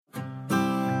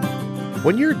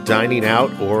When you're dining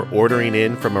out or ordering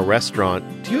in from a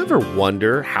restaurant, do you ever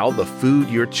wonder how the food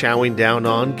you're chowing down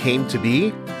on came to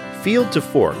be? Field to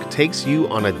Fork takes you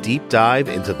on a deep dive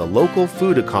into the local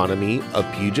food economy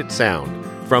of Puget Sound.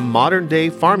 From modern-day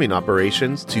farming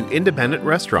operations to independent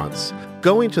restaurants,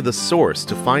 going to the source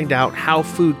to find out how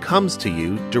food comes to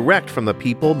you direct from the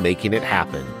people making it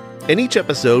happen. In each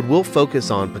episode, we'll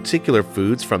focus on particular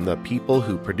foods from the people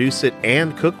who produce it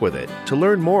and cook with it to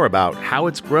learn more about how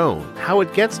it's grown, how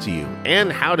it gets to you,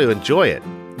 and how to enjoy it.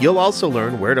 You'll also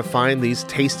learn where to find these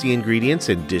tasty ingredients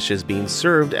in dishes being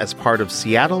served as part of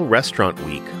Seattle Restaurant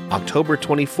Week, October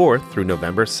 24th through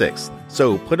November 6th.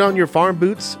 So put on your farm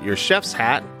boots, your chef's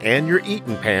hat, and your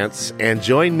eating pants, and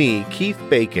join me, Keith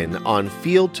Bacon, on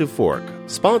Field to Fork,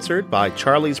 sponsored by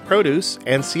Charlie's Produce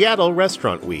and Seattle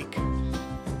Restaurant Week.